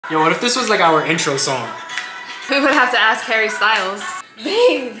Yo, what if this was like our intro song? We would have to ask Harry Styles.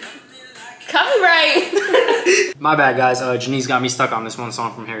 Babe, copyright. My bad, guys. Janiece got me stuck on this one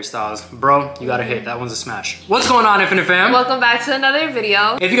song from Harry Styles. Bro, you got a hit. That one's a smash. What's going on, Infinite Fam? Welcome back to another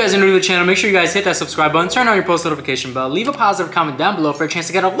video. If you guys are new to the channel, make sure you guys hit that subscribe button, turn on your post notification bell, leave a positive comment down below for a chance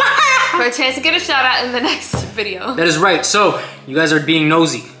to get a shout out in the next video. That is right. So, you guys are being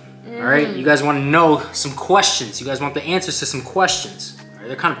nosy. All right? You guys want to know some questions. You guys want the answers to some questions.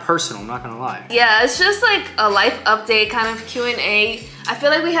 They're kind of personal, I'm not gonna lie. Yeah, it's just like a life update kind of Q&A. I feel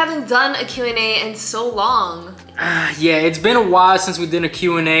like we haven't done a Q&A in so long. Yeah, it's been a while since we did a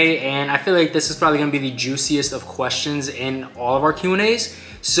Q&A, and I feel like this is probably gonna be the juiciest of questions in all of our Q&As.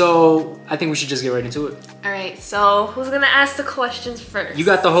 So I think we should just get right into it. All right, so who's gonna ask the questions first? You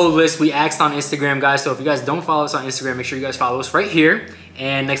got the whole list. We asked on Instagram, guys. So if you guys don't follow us on Instagram, make sure you guys follow us right here.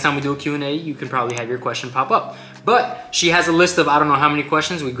 And next time we do a Q&A, you can probably have your question pop up. But she has a list of I don't know how many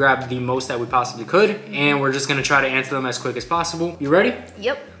questions. We grabbed the most that we possibly could, and we're just gonna try to answer them as quick as possible. You ready?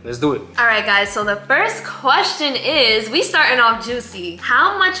 Yep. Let's do it. All right, guys, so the first question is, we starting off juicy.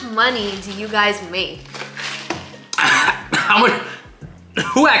 How much money do you guys make? How much?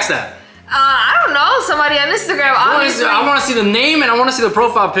 Who asked that? I don't know, somebody on Instagram, obviously. I want to see the name and I want to see the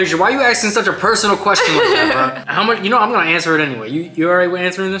profile picture. Why are you asking such a personal question like that, bro? How much? You know, I'm gonna answer it anyway. You all right with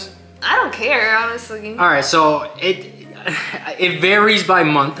answering this? I don't care, honestly. All right, so it varies by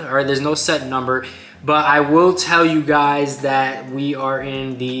month. All right, there's no set number, but I will tell you guys that we are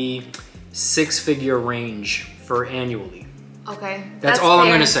in the 6-figure range for annually. Okay. That's all fair.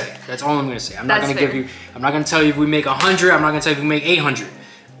 I'm gonna say. That's all I'm gonna say. I'm not gonna give you. I'm not gonna tell you if we make 100. I'm not gonna tell you if we make 800.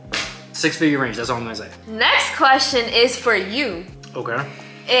 6-figure range. That's all I'm gonna say. Next question is for you. Okay.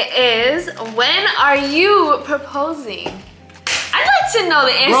 It is, when are you proposing? I'd like to know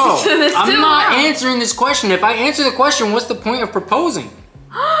the answer to this too. I'm not answering this question. If I answer the question, what's the point of proposing?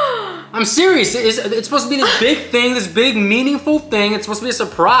 I'm serious. It's supposed to be this big thing, this big meaningful thing. It's supposed to be a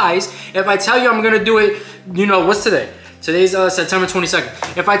surprise. If I tell you I'm gonna do it, you know, what's today? Today's September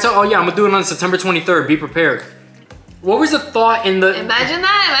 22nd. If I tell, oh yeah, I'm gonna do it on September 23rd, be prepared. What was the thought in the... Imagine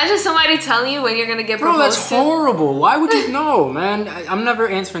that. Imagine somebody telling you when you're gonna get proposed. Bro, that's horrible. Why would you know, man? I'm never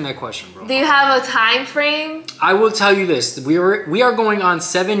answering that question, bro. Do you have a time frame? I will tell you this. We are going on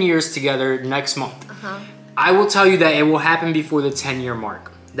 7 years together next month. I will tell you that it will happen before the 10-year mark.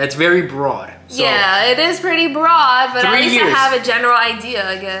 That's very broad. So yeah, it is pretty broad, but at least years. I have a general idea,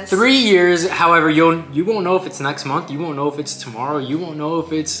 I guess. 3 years, however, you won't know if it's next month. You won't know if it's tomorrow. You won't know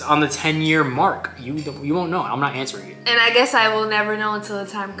if it's on the 10-year mark. You won't know. I'm not answering it. And I guess I will never know until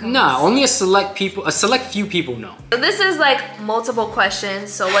the time comes. Nah, only a select few people know. So this is like multiple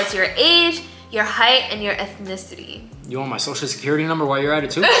questions. So what's your age, your height, and your ethnicity? You want my social security number while you're at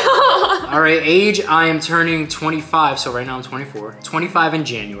it too? All right, age, I am turning 25, so right now I'm 24. 25 in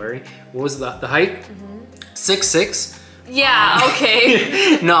January. What was the height? 6'6". Yeah,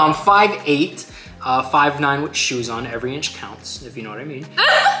 okay. No, I'm 5'8", 5'9" with shoes on. Every inch counts, if you know what I mean.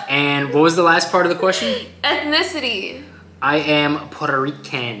 And what was the last part of the question? Ethnicity. I am Puerto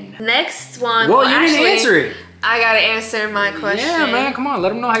Rican. Next one. Well, you didn't answer it. I gotta answer my question. Yeah, man, come on. Let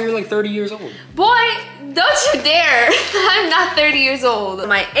them know how you're like 30 years old. Boy, don't you dare. I'm not 30 years old.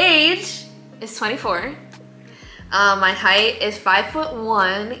 My age is 24. My height is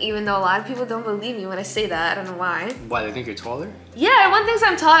 5'1", even though a lot of people don't believe me when I say that. I don't know why. Why, they think you're taller? Yeah, everyone thinks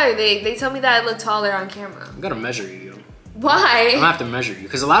I'm taller. They tell me that I look taller on camera. I'm gonna measure you. Why? I'm gonna have to measure you,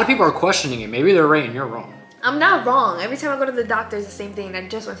 because a lot of people are questioning it. Maybe they're right and you're wrong. I'm not wrong. Every time I go to the doctor, it's the same thing. I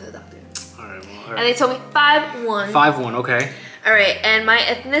just went to the doctor. All right. And they told me 5'1". 5'1", okay. All right, and my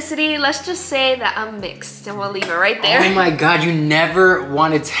ethnicity, let's just say that I'm mixed, and we'll leave it right there. Oh my God, you never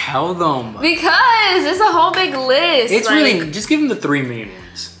want to tell them. Because it's a whole big list. It's like, really, just give them the 3 main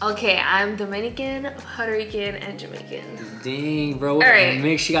ones. Okay, I'm Dominican, Puerto Rican, and Jamaican. Dang, bro. All right.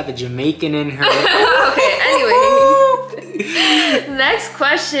 Mix, she got the Jamaican in her. Okay, anyway. Next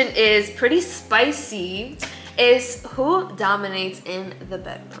question is pretty spicy. Is who dominates in the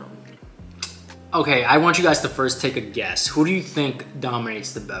bedroom? Okay, I want you guys to first take a guess. Who do you think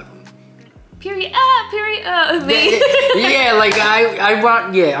dominates the bedroom? Period. Me. Yeah, like I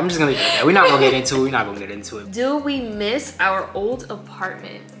want. Yeah, I'm just gonna get that. We're not gonna get into it. We're not gonna get into it. Do we miss our old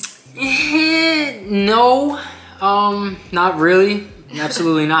apartment? No, not really.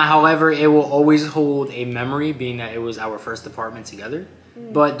 Absolutely not. However, it will always hold a memory, being that it was our first apartment together.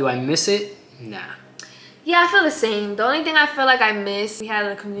 But do I miss it? Nah. Yeah, I feel the same. The only thing I feel like I miss, we had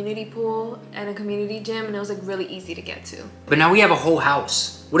a community pool and a community gym, and it was like really easy to get to. But now we have a whole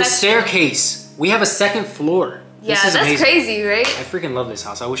house with a staircase. True. We have a 2nd floor. Yeah, that's amazing. Crazy, right? I freaking love this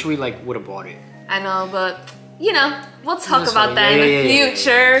house. I wish we like would have bought it. I know, but you know, we'll talk about that in the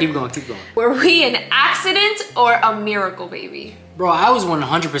future. Keep going, keep going. Were we an accident or a miracle baby? Bro, I was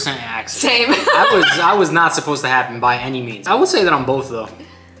 100% an accident. Same. I was not supposed to happen by any means. I would say that I'm both though.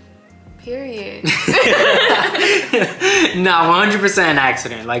 Period. Nah, 100% an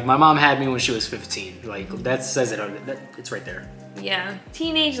accident. Like my mom had me when she was 15. Like that says it. It's right there. Yeah.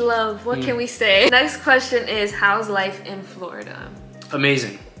 Teenage love. What can we say? Next question is, how's life in Florida?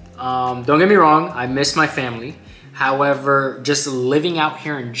 Amazing. Don't get me wrong. I miss my family. However, just living out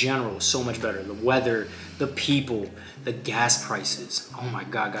here in general is so much better. The weather, the people, the gas prices. Oh my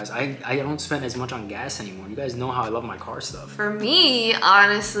God, guys. I don't spend as much on gas anymore. You guys know how I love my car stuff. For me,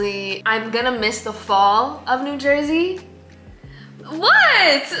 honestly, I'm gonna miss the fall of New Jersey.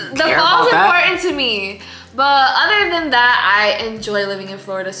 What? The fall's important to me. But other than that, I enjoy living in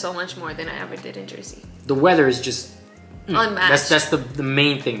Florida so much more than I ever did in Jersey. The weather is just unmatched. That's the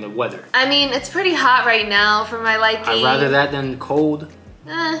main thing, the weather. I mean, it's pretty hot right now for my liking. I'd rather that than cold.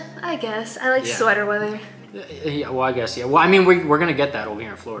 I guess. I like sweater weather. Yeah, well, I guess, yeah. Well, I mean, we're gonna get that over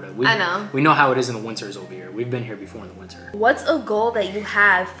here in Florida. I know. We know how it is in the winters over here. We've been here before in the winter. What's a goal that you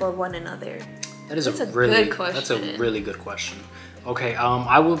have for one another? That's a really good question. That's a really good question. Okay,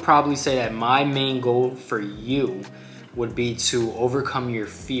 I would probably say that my main goal for you would be to overcome your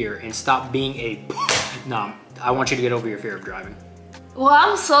fear and stop being a... No, I want you to get over your fear of driving. Well,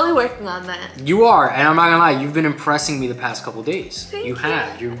 I'm slowly working on that. You are, and I'm not gonna lie, you've been impressing me the past couple days. Thank you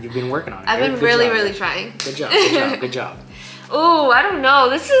have. You've been working on it. I've been really trying. Good job, good job, good job. Oh, I don't know.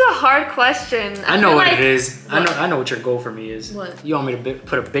 This is a hard question. I know what it is. What? I know what your goal for me is. What? You want me to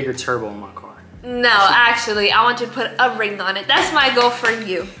put a bigger turbo in my car. No, actually, I want you to put a ring on it. That's my goal for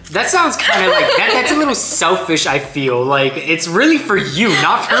you. That sounds kind of like, that's a little selfish, I feel. Like, it's really for you,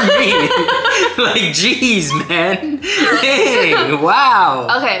 not for me. Like, geez, man. Dang,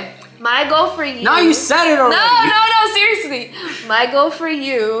 wow. Okay, my goal for you... No, you said it already. No, seriously. My goal for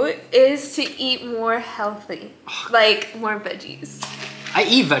you is to eat more healthy. Like, more veggies. I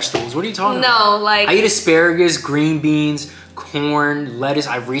eat vegetables. What are you talking about? No, like... I eat asparagus, green beans, corn, lettuce.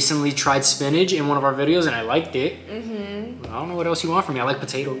 I recently tried spinach in one of our videos and I liked it. I don't know what else you want from me. I like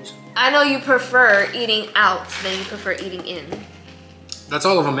potatoes. I know you prefer eating out than you prefer eating in. That's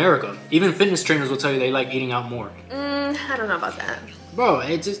all of America. Even fitness trainers will tell you they like eating out more. I don't know about that. Bro,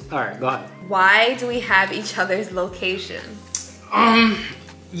 it just... Alright, go ahead. Why do we have each other's location?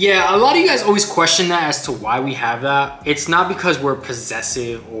 Yeah, a lot of you guys always question that as to why we have that. It's not because we're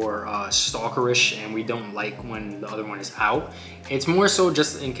possessive or stalkerish and we don't like when the other one is out. It's more so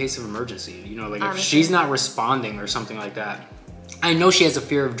just in case of emergency. You know, like if she's not responding or something like that. I know she has a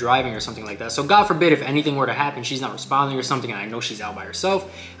fear of driving or something like that. So God forbid if anything were to happen, she's not responding or something and I know she's out by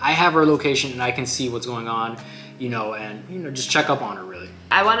herself. I have her location and I can see what's going on, you know, and, you know, just check up on her really.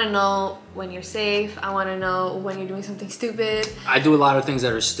 I want to know when you're safe. I want to know when you're doing something stupid. I do a lot of things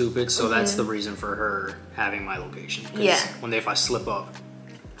that are stupid, so that's the reason for her having my location. Yeah. If I slip up,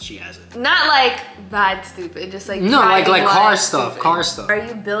 she has it. Not like bad stupid, just like no, like car stuff, car stuff. Are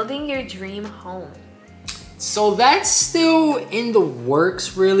you building your dream home? So that's still in the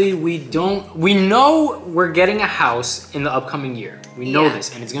works, really. We know we're getting a house in the upcoming year. We know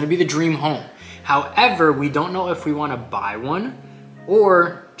this, and it's gonna be the dream home. However, we don't know if we want to buy one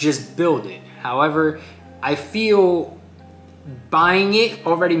or just build it. However, I feel buying it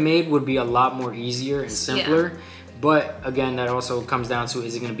already made would be a lot more easier and simpler. But again, that also comes down to,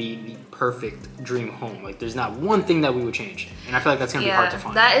 is it gonna be the perfect dream home? Like there's not one thing that we would change. And I feel like that's gonna be hard to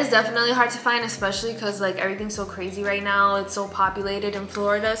find. That is definitely hard to find, especially because like everything's so crazy right now. It's so populated in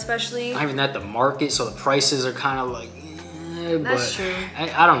Florida, especially. Not even that, the market, so the prices are kind of like, that's true.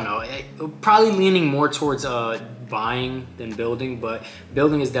 I don't know. Probably leaning more towards buying than building, but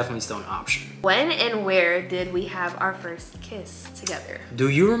building is definitely still an option. When and where did we have our first kiss together? Do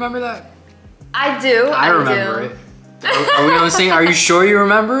you remember that? I do. I remember it. Are we on the same? Are you sure you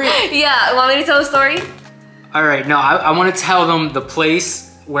remember it? Yeah. Want me to tell the story? All right. No, I want to tell them the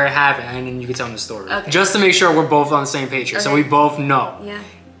place where it happened, and then you can tell them the story. Okay. Just to make sure we're both on the same page here, so we both know. Yeah.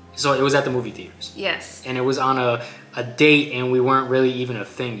 So it was at the movie theaters. Yes. And it was on a date, and we weren't really even a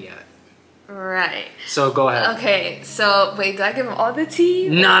thing yet. Right. So go ahead. Okay, so wait, do I give them all the tea?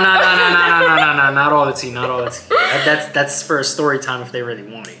 No, not all the tea, not all the tea. That's for a story time if they really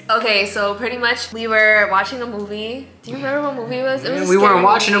want it. Okay, so pretty much we were watching a movie. Do you remember what movie it was? It was we weren't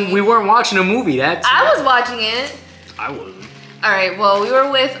watching a movie. I was watching it. I wasn't. All right, well, we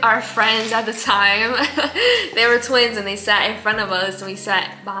were with our friends at the time. They were twins and they sat in front of us and we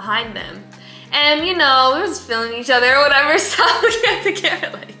sat behind them. And you know, we was feeling each other or whatever, so we had to get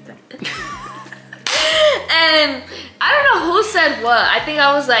it like that. And I don't know who said what. I think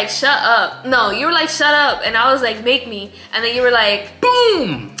I was like, shut up. No, you were like, shut up. And I was like, make me. And then you were like,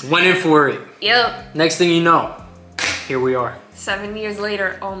 boom! Went in for it. Yep. Next thing you know, here we are. 7 years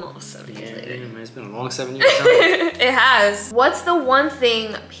later, almost 7 years later. Man, it's been a long 7 years. It has. What's the one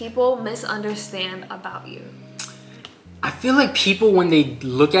thing people misunderstand about you? I feel like people, when they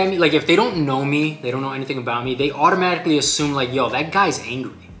look at me, like if they don't know me, they don't know anything about me, they automatically assume like, yo, that guy's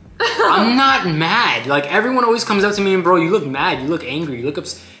angry. I'm not mad. Like everyone always comes up to me and bro, you look mad, you look angry, you look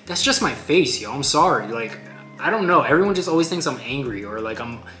that's just my face, yo, I'm sorry. Like, I don't know. Everyone just always thinks I'm angry or like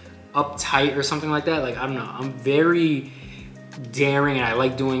I'm uptight or something like that. Like, I don't know. I'm very daring and I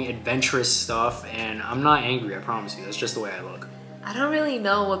like doing adventurous stuff and I'm not angry, I promise you. That's just the way I look. I don't really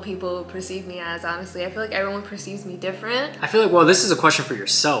know what people perceive me as, honestly. I feel like everyone perceives me different. I feel like, well, this is a question for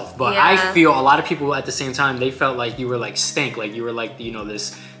yourself, but yeah. I feel a lot of people at the same time, they felt like you were like stink, like you were like, you know,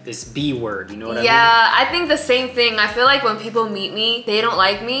 this B word, you know what I mean? Yeah, I think the same thing. I feel like when people meet me, they don't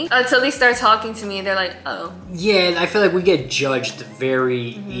like me until they start talking to me and they're like, oh. Yeah, I feel like we get judged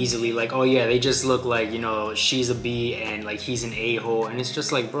very easily. Like, oh yeah, they just look like, you know, she's a B and like he's an a-hole. And it's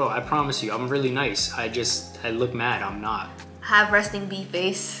just like, bro, I promise you, I'm really nice. I look mad, I'm not. Have resting B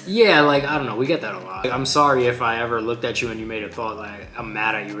face. Yeah, like, I don't know, we get that a lot. Like, I'm sorry if I ever looked at you and you made a thought like, I'm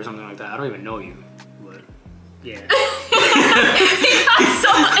mad at you or something like that. I don't even know you, but yeah. He got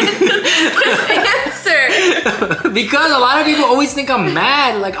so into this answer. Because a lot of people always think I'm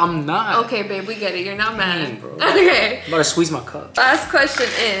mad, like I'm not. Okay, babe, we get it, you're not mad. Dang, bro. Okay. I'm about to squeeze my cup. Last question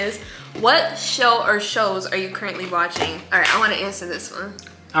is, what show or shows are you currently watching? All right, I want to answer this one.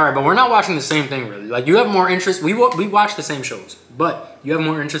 All right, but we're not watching the same thing really. Like you have more interest. We watch the same shows, but you have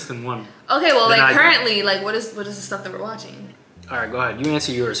more interest in one. Okay, well, like currently, like what is the stuff that we're watching? All right, go ahead. You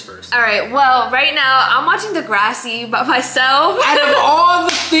answer yours first. All right, well, right now I'm watching Degrassi by myself. Out of all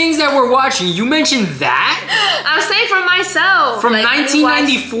the things that we're watching, you mentioned that? I'm saying for myself. From like,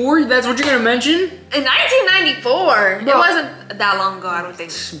 1994? That's what you're gonna mention? In 1994. Bro, it wasn't that long ago, I don't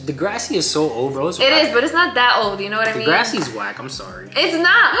think. Degrassi is so old, bro. It is, but it's not that old, you know what I mean? Degrassi's whack, I'm sorry. It's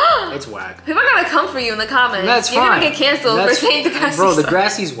not. It's whack. People are gonna come for you in the comments. That's You're fine. You're gonna get canceled for saying Degrassi. Bro,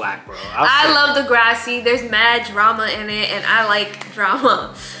 Degrassi's whack, bro. I love Degrassi. There's mad drama in it, and I like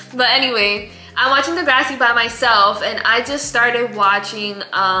drama. But anyway, I'm watching Degrassi by myself, and I just started watching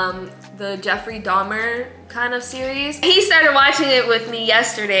the Jeffrey Dahmer kind of series. He started watching it with me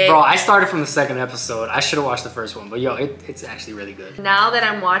yesterday. Bro, I started from the second episode. I should have watched the first one, but yo, it's actually really good. Now that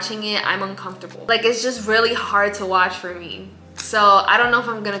I'm watching it, I'm uncomfortable. Like, it's just really hard to watch for me. So I don't know if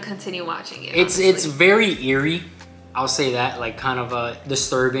I'm gonna continue watching it. It's very eerie. I'll say that, like kind of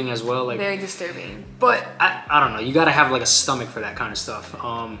disturbing as well. Like very disturbing. But I don't know, you gotta have like a stomach for that kind of stuff.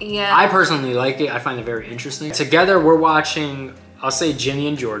 Yeah. I personally like it. I find it very interesting. Together we're watching, I'll say Ginny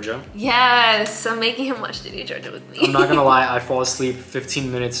and Georgia. Yes, I'm making him watch Ginny and Georgia with me. I'm not gonna lie, I fall asleep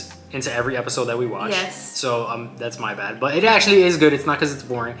 15 minutes into every episode that we watch. Yes. So that's my bad. But it actually is good. It's not because it's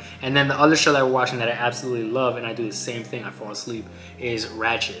boring. And then the other show that we're watching that I absolutely love, and I do the same thing, I fall asleep, is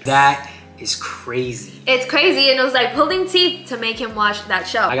Ratchet. That is crazy. It's crazy, and it was like pulling teeth to make him watch that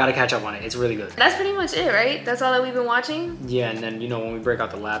show. I gotta catch up on it. It's really good. That's pretty much it, right? That's all that we've been watching? Yeah, and then, you know, when we break out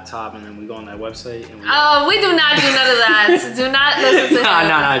the laptop and then we go on that website and we do not do none of that. Do not listen to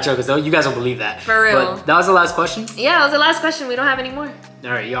No, jokers. You guys don't believe that. For real. But that was the last question? Yeah, that was the last question. We don't have any more. All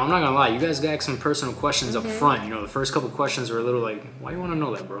right, yo, I'm not gonna lie. You guys got some personal questions up front. You know, the first couple questions were a little like, why you wanna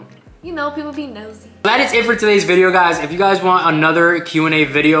know that, bro? You know, people be nosy. That is it for today's video, guys. If you guys want another Q&A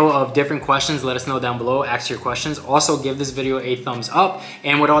video of different questions, let us know down below. Ask your questions. Also, give this video a thumbs up.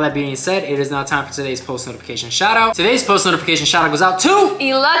 And with all that being said, it is now time for today's post notification shout out. Today's post notification shout out goes out to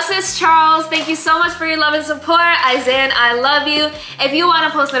Eluxus Charles. Thank you so much for your love and support. Isaiah, I love you. If you want a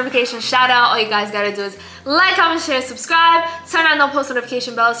post notification shout out, all you guys gotta do is like, comment, share, subscribe. Turn on the post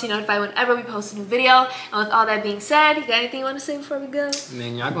notification bell so you're notified whenever we post a new video. And with all that being said, you got anything you want to say before we go?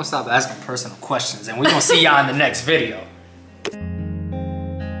 Man, y'all gonna stop asking personal questions and we're gonna see y'all in the next video.